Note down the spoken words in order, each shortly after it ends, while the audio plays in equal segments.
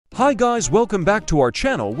Hi guys, welcome back to our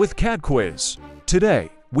channel with Cat Quiz.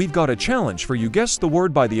 Today, we've got a challenge for you. Guess the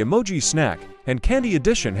word by the emoji snack, and Candy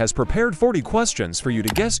Edition has prepared 40 questions for you to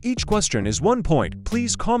guess. Each question is 1 point.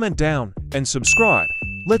 Please comment down and subscribe.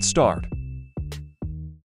 Let's start.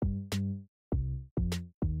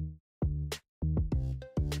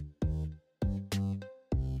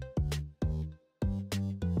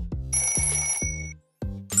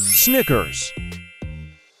 Snickers.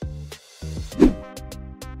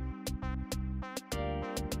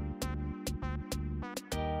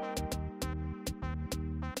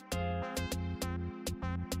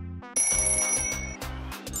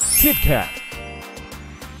 Kit Kat.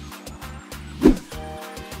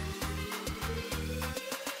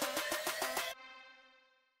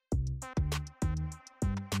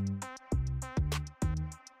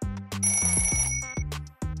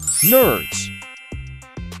 Nerds.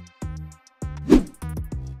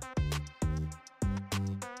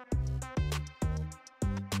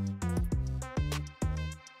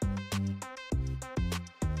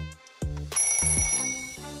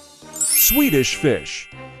 Swedish fish.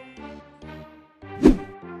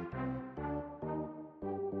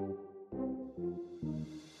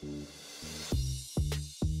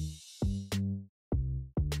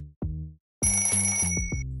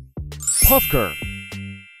 Puffkern.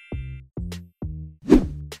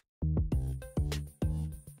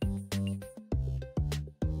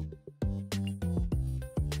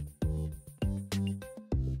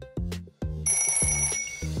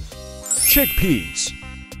 Chickpeas.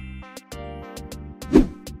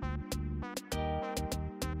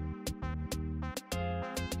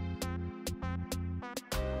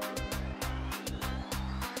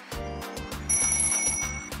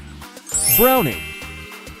 Brownie.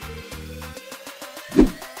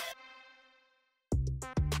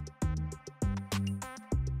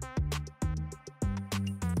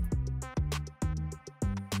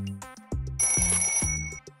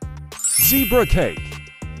 Zebra cake.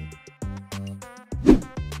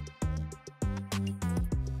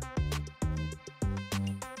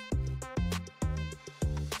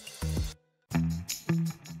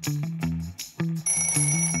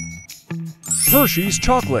 Hershey's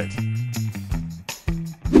chocolate.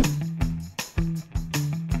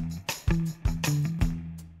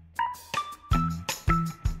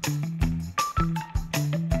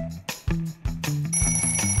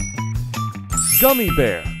 Gummy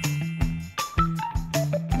bear.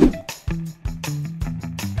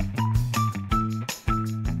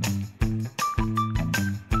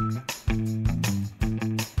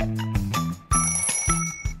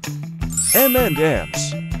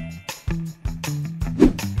 M&M's.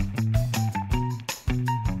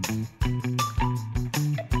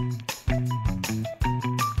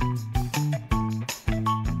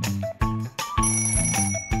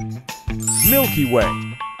 Milky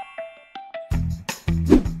Way.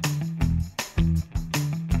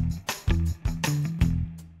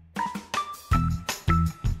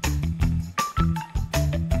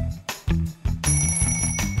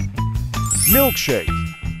 Milkshake.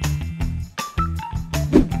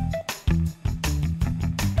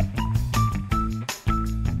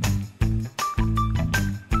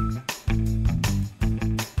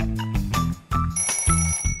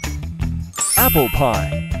 Apple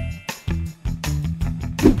pie.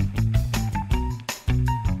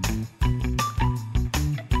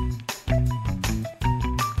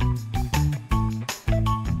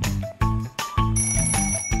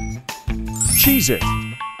 Cheez-It.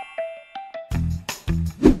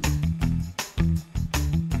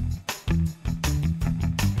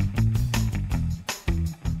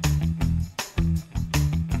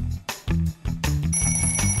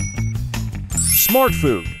 Smart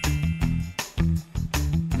food.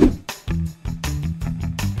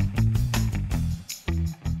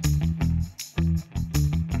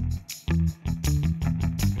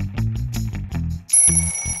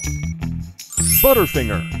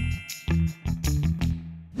 Butterfinger.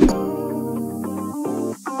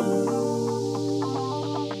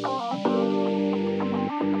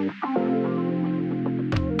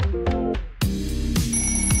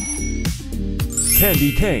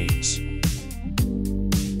 Candy canes.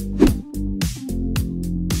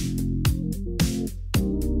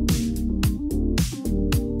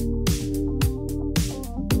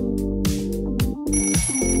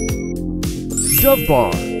 Dove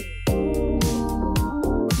bar.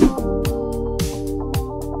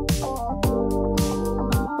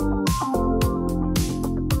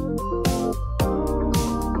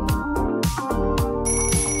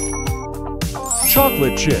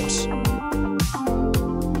 Chocolate chips.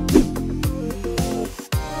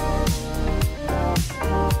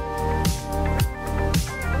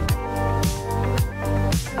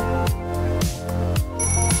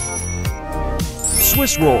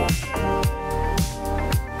 Swiss roll.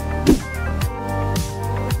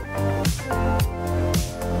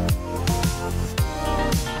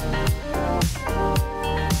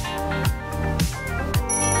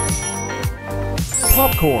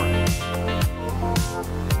 Popcorn.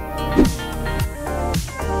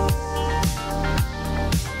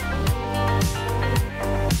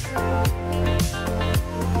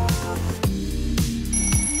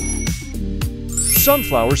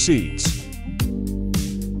 Sunflower seeds.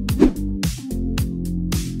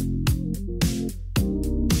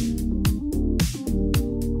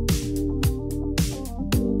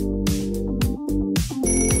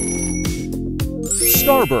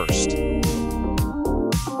 Starburst.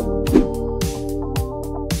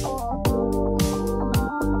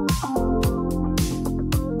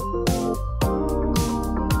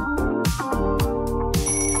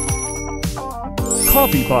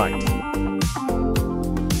 Coffee bite.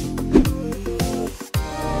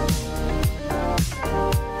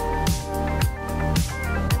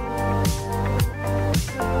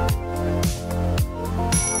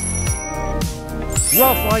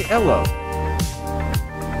 Raffaello.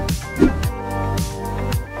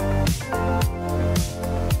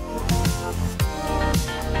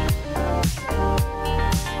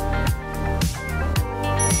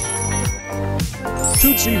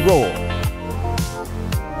 Tootsie Roll.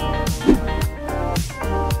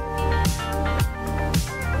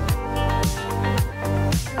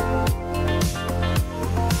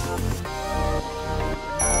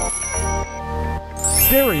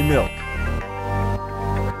 Dairy Milk.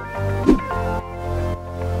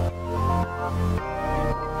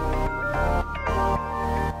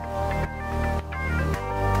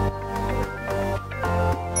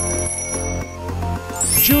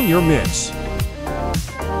 Junior Mints.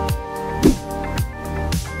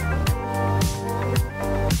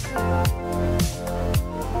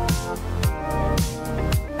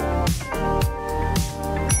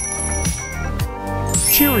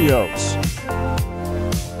 Cheerios.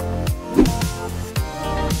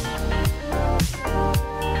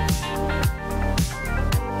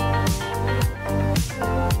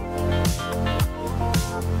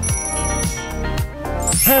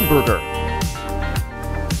 Hamburger.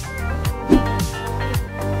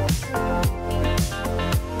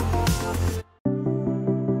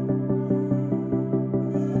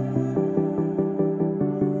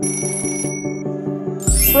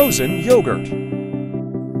 Frozen yogurt.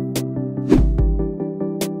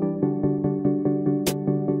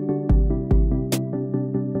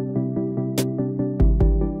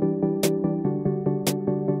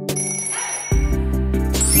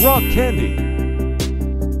 Rock candy.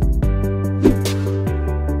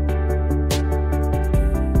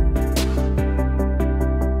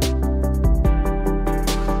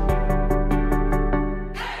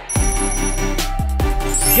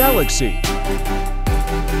 Galaxy.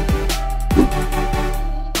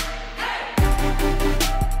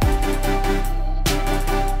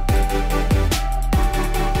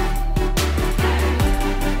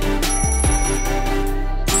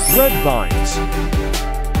 Red Vines.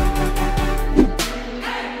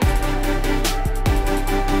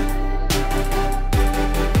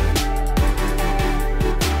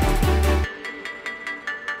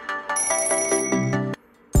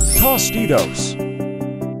 Tostitos.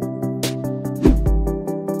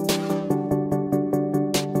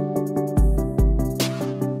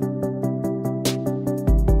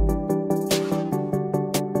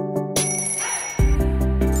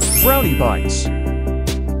 Brownie Bites.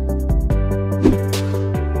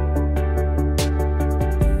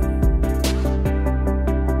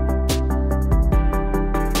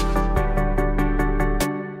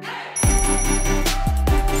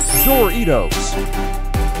 Doritos.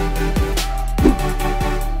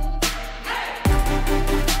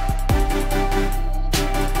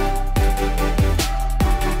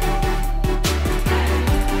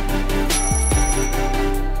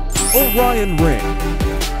 Orion Ring.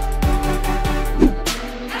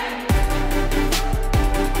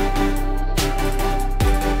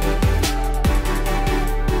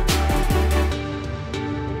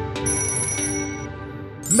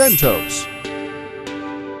 Mentos.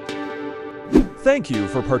 Thank you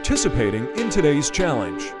for participating in today's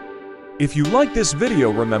challenge. If you like this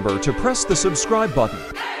video, remember to press the subscribe button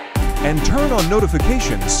and turn on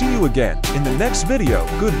notifications. See you again in the next video.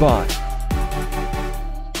 Goodbye.